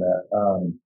remediating that.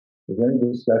 Is there any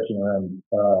discussion around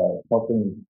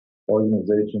helping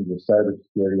organizations with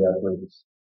cybersecurity efforts?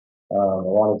 A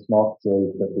lot of small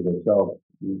facilities such as themselves,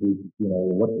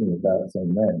 we're looking at that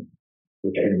saying, man,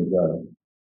 this thing is,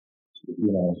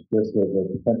 just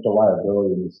the potential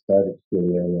liability in the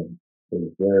cybersecurity area is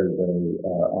very, very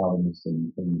ominous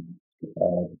and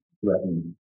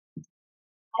threatening.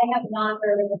 I have not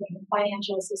heard of any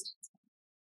financial assistance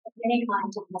of any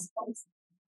kind to hospitals.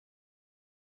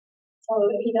 So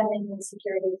even in the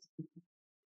security.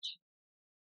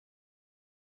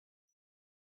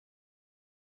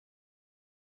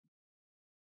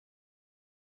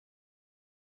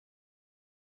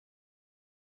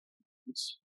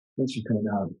 Thanks for coming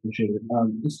out. Appreciate it.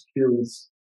 Just curious,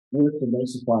 where can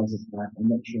those supplies impact? I'm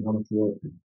not sure how much work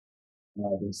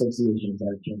the association has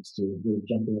had a chance to really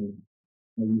jump in.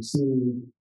 Have you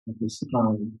seen at this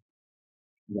time,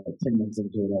 10 months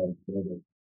into it, whatever,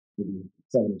 maybe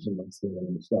 7 or 10 months ago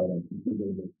when we started,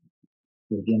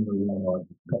 the January 1 or a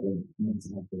couple of months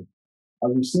after,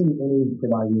 are you seeing any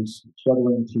providers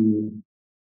struggling to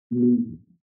meet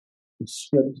the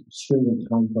strict string of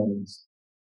time frames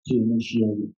to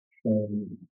initiate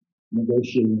and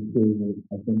negotiating period,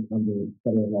 I think, under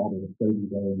federal law, the 30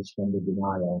 days from the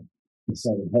denial to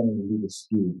say, hey, we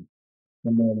dispute.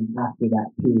 And then after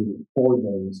that period, 4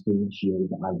 days to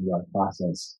initiate the IVR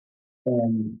process.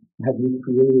 And have you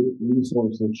created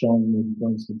resources showing me, for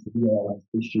instance, the DL has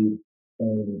issued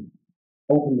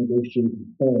open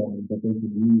negotiating form that they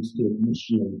can use to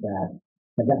initiate that.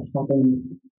 Has that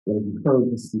happened? Or have you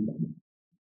heard to see them?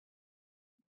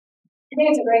 I think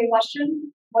it's a great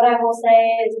question. What I will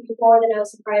say is before the No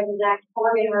Surprises Act,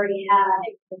 Oregon already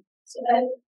had a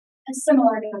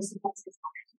similar No Surprises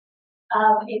Act.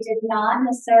 It did not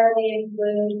necessarily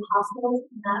include hospitals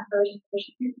in that first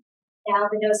version. Now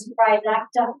the No Surprise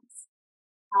Act does.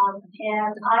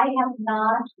 And I have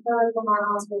not heard from our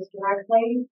hospitals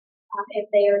directly if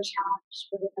they are challenged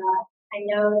with that. I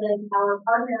know that our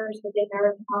partners with the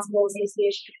American Hospital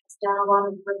Association has done a lot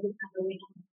of work in that arena.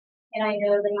 And I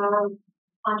know that our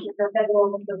contract, our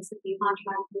federal folks that we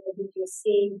contract with the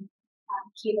BPC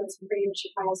keep us pretty much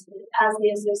surprised with it as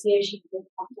the association with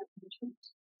contact management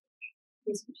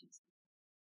researchers.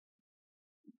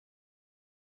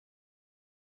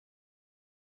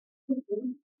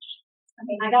 I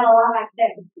mean, I got a lot back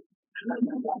there.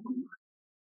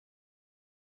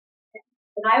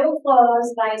 And I will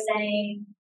close by saying,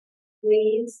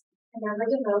 please remember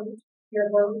to vote. Your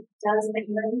vote does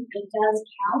matter. It does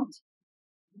count.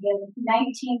 We have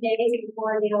 19 days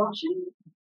before the election.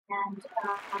 And I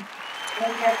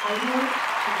don't care how you vote.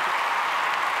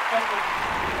 Thank you.